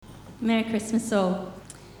Merry Christmas all.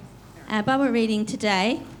 Our Bible reading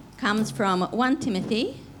today comes from 1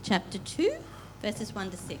 Timothy chapter 2, verses 1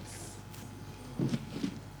 to 6.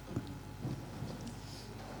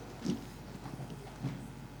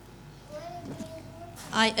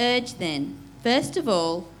 I urge then, first of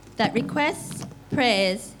all, that requests,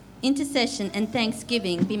 prayers, intercession and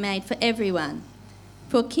thanksgiving be made for everyone,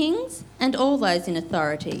 for kings and all those in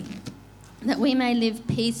authority, that we may live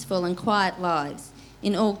peaceful and quiet lives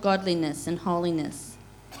in all godliness and holiness.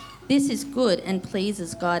 This is good and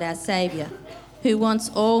pleases God our Saviour, who wants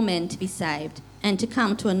all men to be saved and to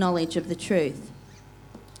come to a knowledge of the truth.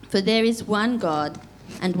 For there is one God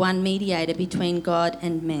and one mediator between God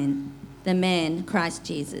and men, the man Christ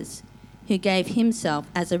Jesus, who gave himself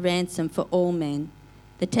as a ransom for all men,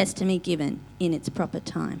 the testimony given in its proper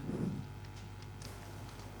time.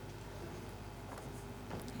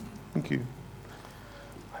 Thank you.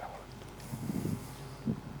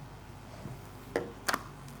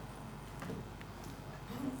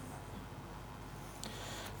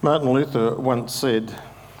 Martin Luther once said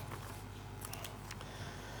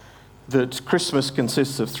that Christmas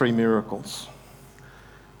consists of three miracles.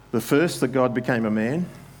 The first, that God became a man.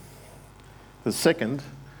 The second,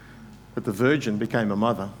 that the Virgin became a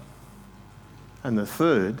mother. And the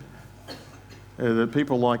third, that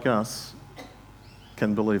people like us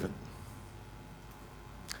can believe it.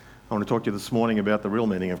 I want to talk to you this morning about the real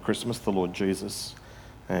meaning of Christmas, the Lord Jesus,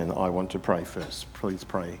 and I want to pray first. Please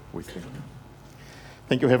pray with me.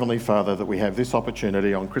 Thank you, Heavenly Father, that we have this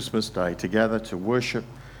opportunity on Christmas Day to gather to worship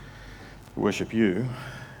you,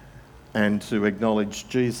 and to acknowledge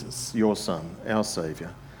Jesus, your Son, our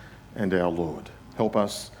Saviour, and our Lord. Help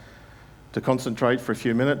us to concentrate for a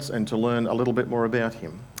few minutes and to learn a little bit more about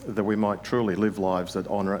him, that we might truly live lives that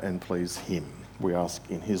honour and please him. We ask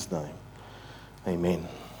in his name. Amen.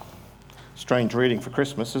 Strange reading for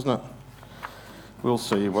Christmas, isn't it? We'll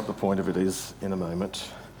see what the point of it is in a moment.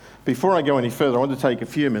 Before I go any further, I want to take a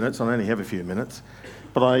few minutes. I only have a few minutes.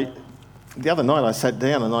 But the other night I sat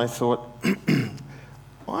down and I thought,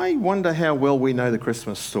 I wonder how well we know the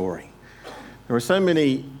Christmas story. There are so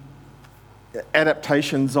many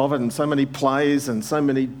adaptations of it and so many plays and so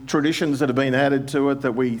many traditions that have been added to it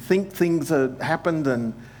that we think things have happened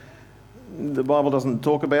and the Bible doesn't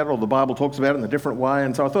talk about it, or the Bible talks about it in a different way.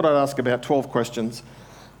 And so I thought I'd ask about 12 questions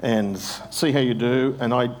and see how you do.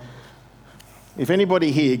 And if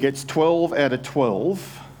anybody here gets 12 out of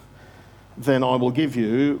 12, then I will give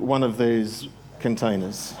you one of these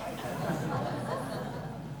containers.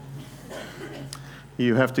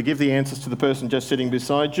 You have to give the answers to the person just sitting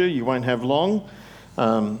beside you. You won't have long,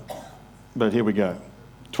 but here we go.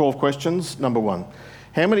 12 questions. Number one,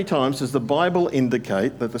 how many times does the Bible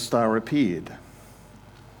indicate that the star appeared?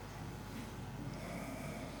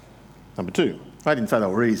 Number two, I didn't say they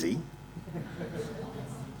were easy.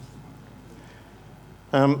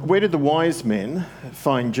 Where did the wise men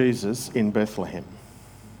find Jesus in Bethlehem?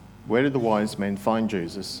 Where did the wise men find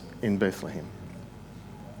Jesus in Bethlehem?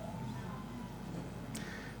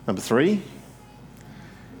 Number three,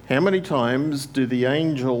 how many times do the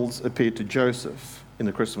angels appear to Joseph in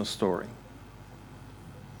the Christmas story?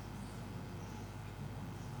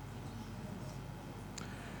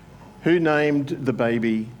 Who named the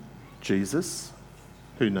baby Jesus?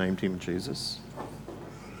 Who named him Jesus?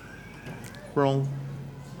 Wrong.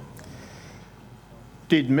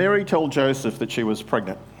 Did Mary tell Joseph that she was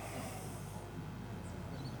pregnant?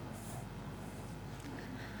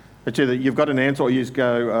 It's either you've got an answer or you just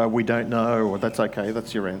go, we don't know, or that's okay,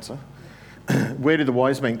 that's your answer. Where did the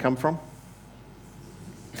wise men come from?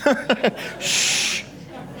 Shh.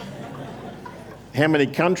 How many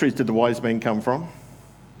countries did the wise men come from?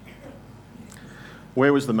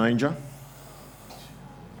 Where was the manger?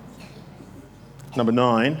 Number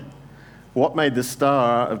 9. What made the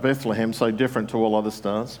Star of Bethlehem so different to all other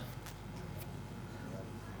stars?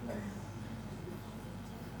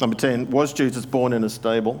 Number 10, was Jesus born in a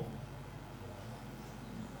stable?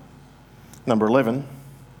 Number 11,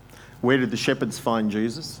 where did the shepherds find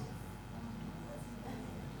Jesus?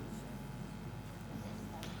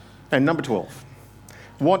 And number 12,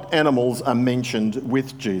 what animals are mentioned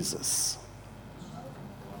with Jesus?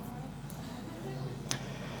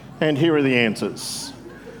 And here are the answers.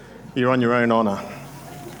 You're on your own honour.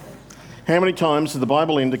 How many times does the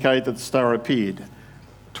Bible indicate that the star appeared?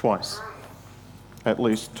 Twice. At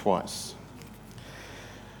least twice.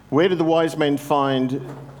 Where did the wise men find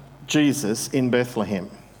Jesus in Bethlehem?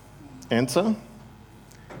 Answer,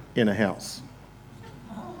 in a house.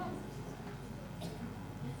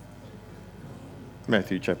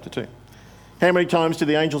 Matthew chapter 2. How many times did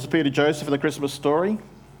the angels appear to Joseph in the Christmas story?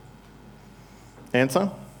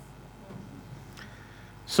 Answer,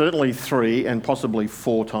 Certainly 3 and possibly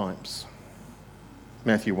 4 times.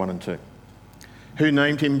 Matthew 1 and 2. Who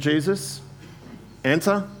named him Jesus?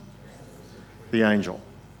 Answer? The angel.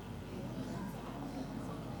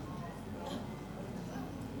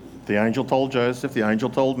 The angel told Joseph, the angel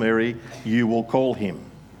told Mary, you will call him.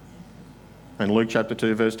 And Luke chapter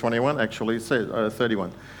 2 verse 21 actually says,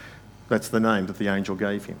 31. That's the name that the angel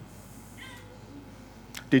gave him.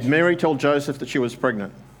 Did Mary tell Joseph that she was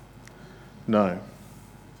pregnant? No.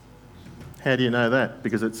 How do you know that?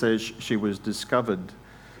 Because it says she was discovered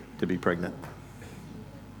to be pregnant.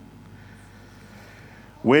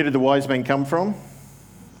 Where did the wise men come from?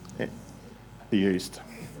 The east.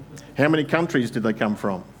 How many countries did they come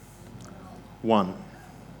from? 1.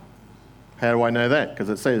 How do I know that? Because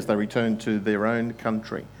it says they returned to their own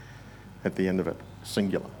country at the end of it.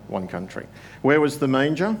 Singular, 1 country. Where was the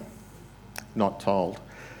manger? Not told.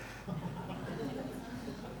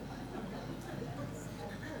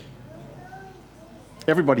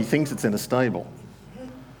 Everybody thinks it's in a stable. The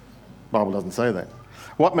Bible doesn't say that.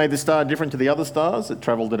 What made the star different to the other stars? It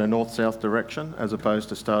travelled in a north-south direction as opposed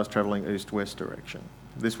to stars travelling east-west direction.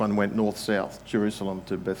 This one went north-south, Jerusalem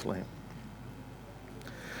to Bethlehem.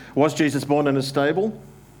 Was Jesus born in a stable?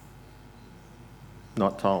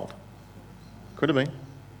 Not told. Could have been.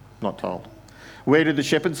 Not told. Where did the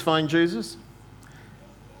shepherds find Jesus?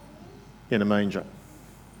 In a manger.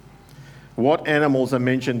 What animals are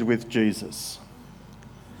mentioned with Jesus?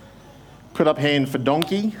 Put up hand for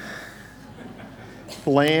donkey,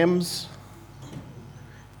 lambs,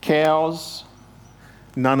 cows,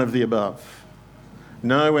 none of the above.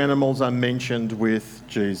 No animals are mentioned with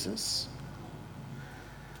Jesus.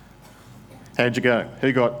 How'd you go?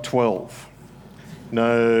 Who got 12?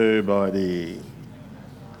 Nobody.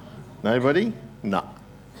 Nobody? No.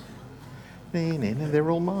 They're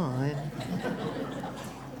all mine.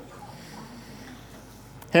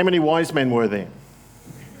 How many wise men were there?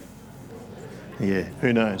 Yeah,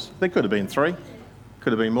 who knows? There could have been 3.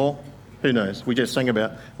 Could have been more. Who knows? We just sang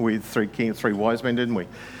about with 3 wise men, didn't we?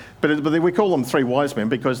 But we call them 3 wise men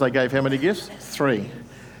because they gave how many gifts? 3.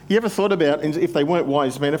 You ever thought about if they weren't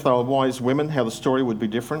wise men, if they were wise women, how the story would be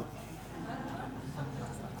different?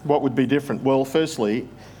 What would be different? Well, firstly,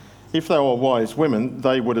 if they were wise women,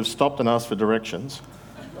 they would have stopped and asked for directions.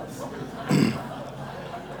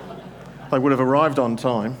 They would have arrived on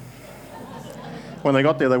time. When they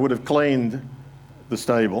got there, they would have cleaned the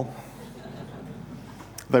stable.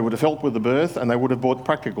 They would have helped with the birth, and they would have bought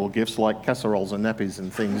practical gifts like casseroles and nappies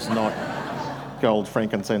and things, not gold,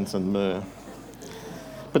 frankincense and myrrh.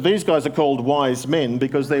 But these guys are called wise men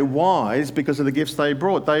because they're wise because of the gifts they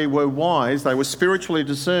brought. They were wise, they were spiritually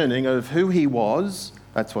discerning of who he was,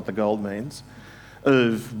 that's what the gold means,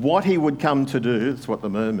 of what he would come to do, that's what the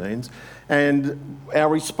myrrh means, and our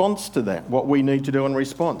response to that, what we need to do in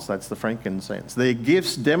response, that's the frankincense. Their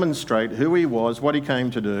gifts demonstrate who he was, what he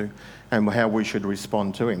came to do, and how we should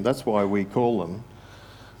respond to him. That's why we call them,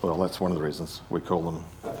 well, that's one of the reasons we call them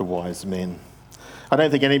the wise men. I don't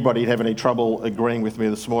think anybody'd have any trouble agreeing with me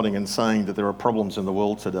this morning and saying that there are problems in the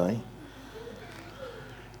world today.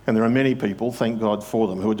 And there are many people, thank God for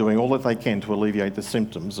them, who are doing all that they can to alleviate the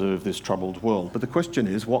symptoms of this troubled world. But the question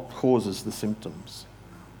is, what causes the symptoms?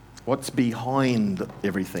 What's behind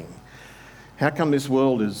everything? How come this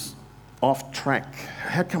world is off track?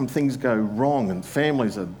 How come things go wrong and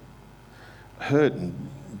families are hurt and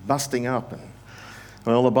busting up?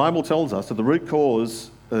 Well, the Bible tells us that the root cause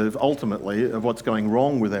ultimately of what's going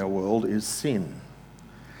wrong with our world is sin,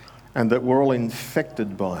 and that we're all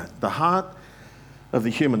infected by it. The heart of the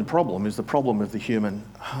human problem is the problem of the human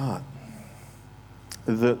heart.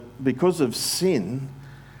 That because of sin,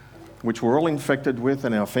 which we're all infected with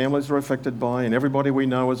and our families are affected by and everybody we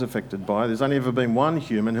know is affected by, there's only ever been one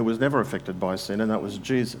human who was never affected by sin, and that was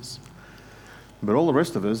Jesus. But all the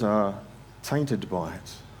rest of us are tainted by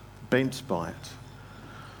it, bent by it,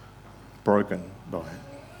 broken by it.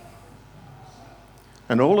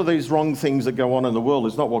 And all of these wrong things that go on in the world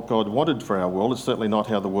is not what God wanted for our world. It's certainly not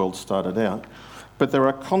how the world started out. But there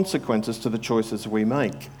are consequences to the choices we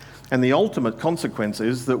make. And the ultimate consequence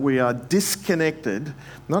is that we are disconnected,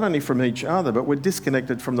 not only from each other, but we're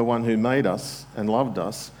disconnected from the one who made us and loved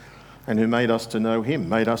us and who made us to know him,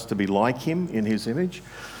 made us to be like him in his image.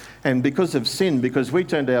 And because of sin, because we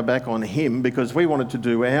turned our back on him, because we wanted to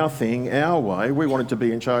do our thing, our way, we wanted to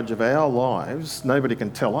be in charge of our lives, nobody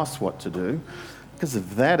can tell us what to do. Because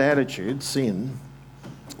of that attitude, sin,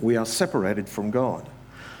 we are separated from God.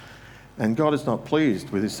 And God is not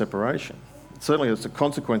pleased with his separation. Certainly it's the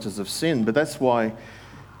consequences of sin, but that's why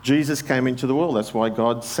Jesus came into the world. That's why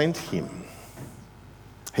God sent him.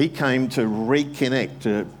 He came to reconnect,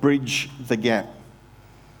 to bridge the gap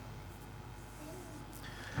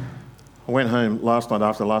I went home last night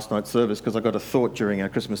after last night's service because I got a thought during our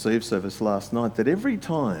Christmas Eve service last night that every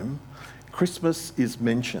time Christmas is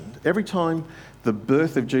mentioned, every time the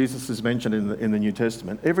birth of Jesus is mentioned in the New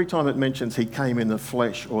Testament, every time it mentions he came in the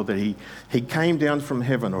flesh or that he came down from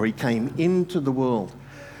heaven or he came into the world,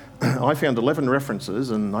 I found 11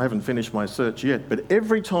 references, and I haven't finished my search yet, but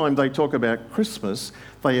every time they talk about Christmas,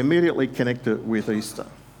 they immediately connect it with Easter.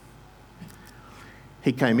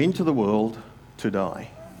 He came into the world to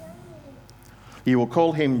die. You will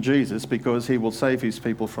call him Jesus because he will save his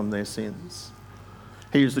people from their sins.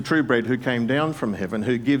 He is the true bread who came down from heaven,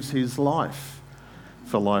 who gives his life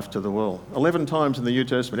for life to the world. 11 times in the New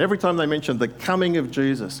Testament, every time they mention the coming of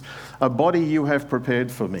Jesus, a body you have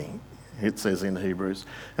prepared for me, it says in Hebrews.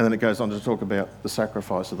 And then it goes on to talk about the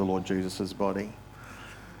sacrifice of the Lord Jesus' body.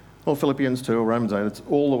 Or Philippians 2 or Romans 8, it's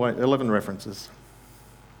all the way, 11 references.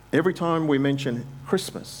 Every time we mention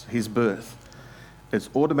Christmas, his birth, it's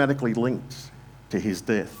automatically linked to his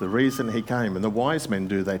death, the reason he came. And the wise men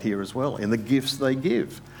do that here as well, in the gifts they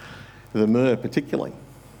give. The myrrh particularly,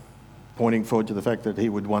 pointing forward to the fact that he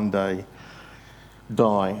would one day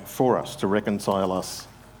die for us to reconcile us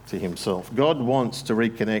to himself. God wants to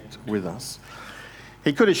reconnect with us.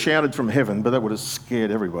 He could have shouted from heaven, but that would have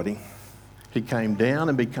scared everybody. He came down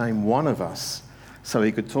and became one of us so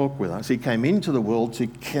he could talk with us. He came into the world to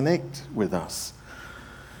connect with us.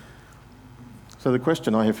 So the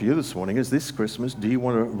question I have for you this morning is, this Christmas, do you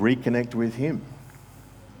want to reconnect with him?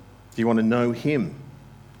 Do you want to know him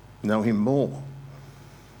more?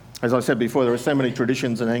 As I said before, there are so many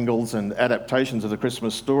traditions and angles and adaptations of the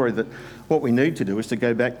Christmas story that what we need to do is to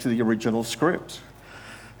go back to the original script.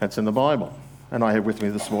 That's in the Bible. And I have with me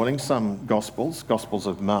this morning some Gospels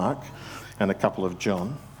of Mark and a couple of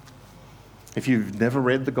John. If you've never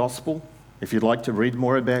read the Gospel, if you'd like to read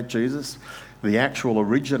more about Jesus, the actual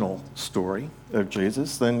original story of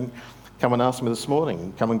Jesus, then come and ask me this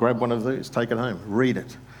morning. Come and grab one of these, take it home, read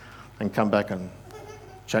it, and come back and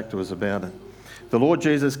chat to us about it. The Lord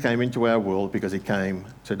Jesus came into our world because he came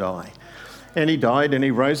to die. And he died and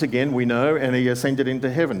he rose again, we know, and he ascended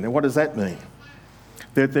into heaven. Now, what does that mean?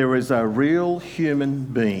 That there is a real human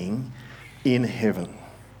being in heaven.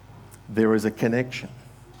 There is a connection.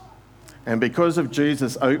 And because of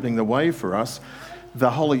Jesus opening the way for us,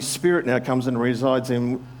 the Holy Spirit now comes and resides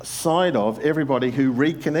inside of everybody who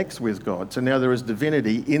reconnects with God. So now there is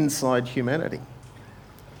divinity inside humanity.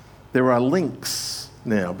 There are links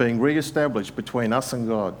now being re-established between us and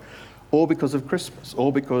God, all because of Christmas,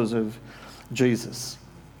 all because of Jesus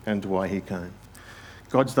and why he came.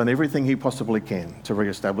 God's done everything he possibly can to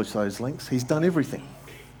re-establish those links. He's done everything.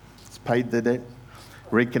 He's paid the debt,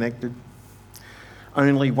 reconnected.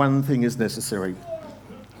 Only one thing is necessary.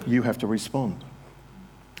 You have to respond.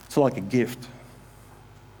 It's like a gift.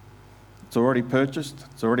 It's already purchased,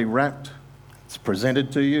 it's already wrapped, it's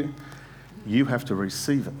presented to you. You have to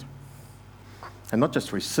receive it. And not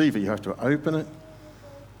just receive it, you have to open it,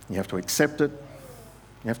 you have to accept it,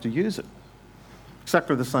 you have to use it.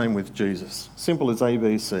 Exactly the same with Jesus. Simple as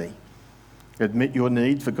ABC. Admit your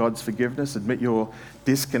need for God's forgiveness, admit your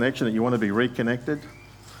disconnection, that you want to be reconnected.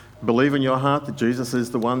 Believe in your heart that Jesus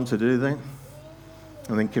is the one to do that,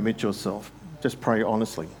 and then commit yourself. Just pray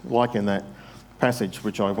honestly, like in that passage,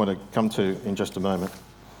 which I want to come to in just a moment,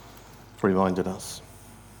 reminded us.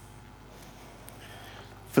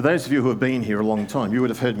 For those of you who have been here a long time, you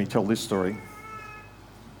would have heard me tell this story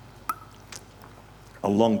a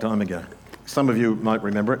long time ago. Some of you might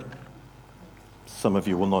remember it. Some of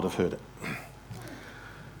you will not have heard it.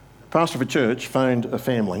 Pastor of a church phoned a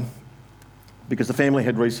family because the family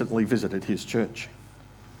had recently visited his church.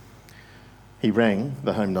 He rang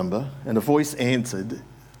the home number and a voice answered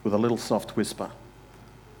with a little soft whisper.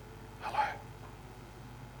 Hello.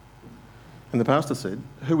 And the pastor said,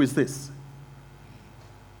 "Who is this?"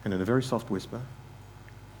 And in a very soft whisper,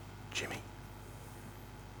 "Jimmy."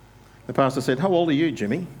 The pastor said, "How old are you,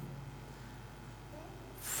 Jimmy?"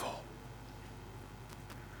 4.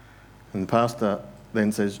 And the pastor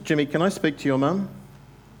then says, "Jimmy, can I speak to your mum?"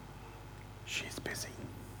 "She's busy."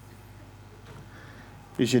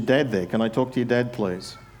 "Is your dad there? Can I talk to your dad,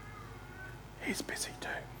 please?" "He's busy too."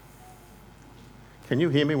 Can you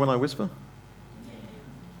hear me when I whisper?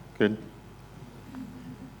 Good.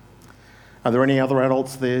 Are there any other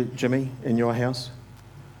adults there, Jimmy, in your house?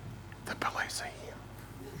 "The police are here."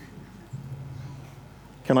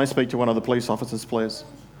 "Can I speak to one of the police officers, please?"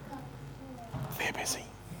 "They're busy."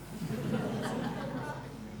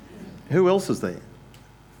 "Who else is there?"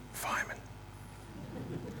 "Fireman."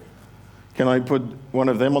 "Can I put one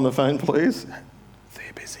of them on the phone, please?"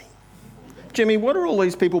 "They're busy." "Jimmy, what are all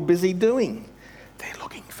these people busy doing?" "They're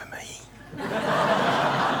looking for me."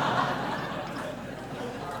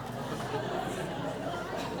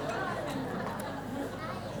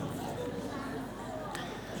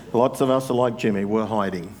 Lots of us are like Jimmy, we're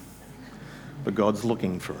hiding. But God's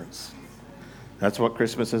looking for us. That's what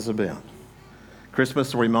Christmas is about.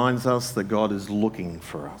 Christmas reminds us that God is looking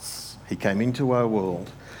for us. He came into our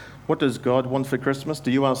world. What does God want for Christmas?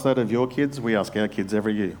 Do you ask that of your kids? We ask our kids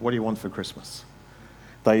every year, what do you want for Christmas?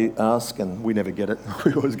 They ask and we never get it.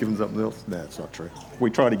 We always give them something else. No, it's not true.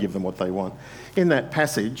 We try to give them what they want. In that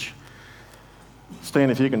passage,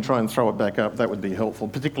 Stan, if you can try and throw it back up, that would be helpful,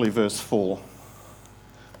 particularly verse 4.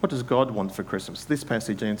 What does God want for Christmas? This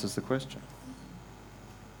passage answers the question.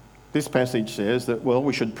 This passage says that, well,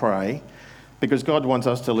 we should pray because God wants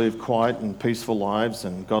us to live quiet and peaceful lives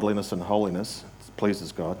and godliness and holiness. It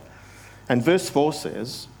pleases God. And verse 4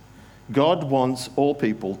 says, God wants all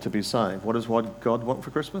people to be saved. What does God want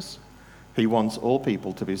for Christmas? He wants all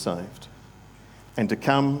people to be saved and to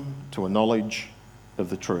come to a knowledge of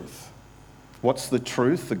the truth. What's the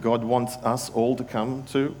truth that God wants us all to come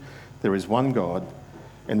to? There is one God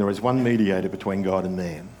and there is one mediator between God and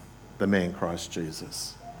man, the man Christ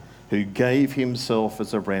Jesus, who gave himself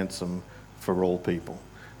as a ransom for all people.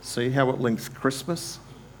 See how it links Christmas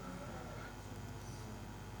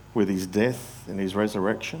with his death and his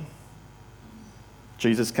resurrection?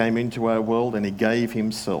 Jesus came into our world and he gave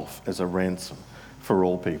himself as a ransom for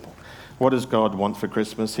all people. What does God want for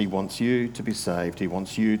Christmas? He wants you to be saved. He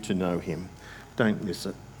wants you to know him. Don't miss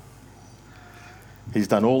it. He's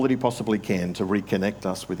done all that he possibly can to reconnect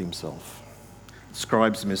us with himself.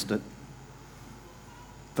 Scribes missed it.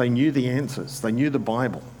 They knew the answers. They knew the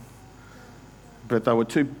Bible. But they were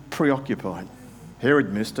too preoccupied.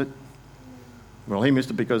 Herod missed it. Well, he missed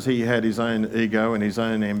it because he had his own ego and his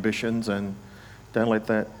own ambitions, and don't let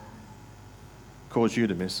that cause you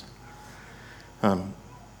to miss. The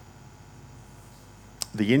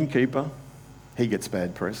innkeeper, he gets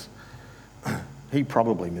bad press. He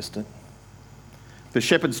probably missed it. The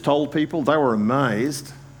shepherds told people, they were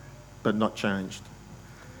amazed, but not changed.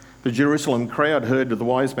 The Jerusalem crowd heard of the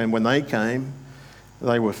wise men when they came.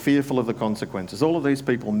 They were fearful of the consequences. All of these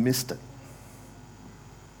people missed it.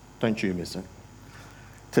 Don't you miss it.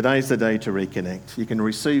 Today's the day to reconnect. You can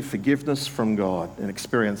receive forgiveness from God and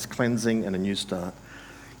experience cleansing and a new start.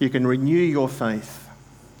 You can renew your faith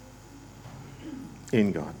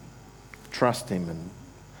in God. Trust him and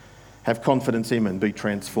have confidence in him and be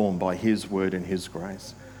transformed by his word and his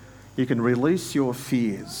grace. You can release your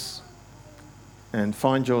fears and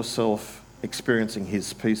find yourself experiencing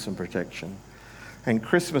his peace and protection. And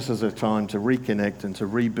Christmas is a time to reconnect and to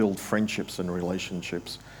rebuild friendships and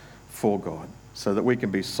relationships for God so that we can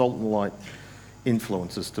be salt and light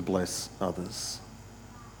influences to bless others.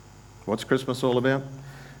 What's Christmas all about?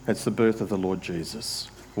 It's the birth of the Lord Jesus.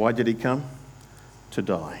 Why did he come? To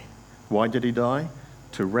die. Why did he die?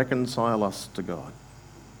 To reconcile us to God.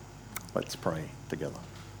 Let's pray together.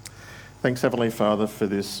 Thanks, Heavenly Father, for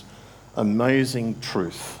this amazing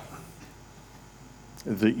truth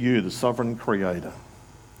that you, the sovereign creator,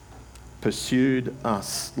 pursued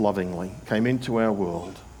us lovingly, came into our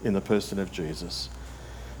world in the person of Jesus,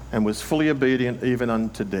 and was fully obedient even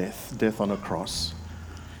unto death on a cross,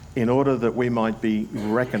 in order that we might be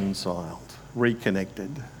reconciled,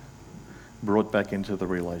 reconnected, brought back into the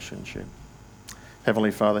relationship.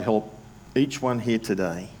 Heavenly Father, help each one here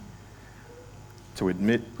today to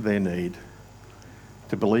admit their need,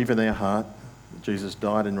 to believe in their heart that Jesus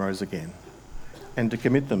died and rose again, and to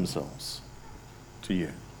commit themselves to you.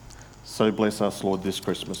 So bless us, Lord, this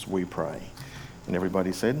Christmas, we pray. And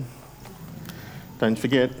everybody said, don't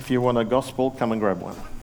forget, if you want a gospel, come and grab one.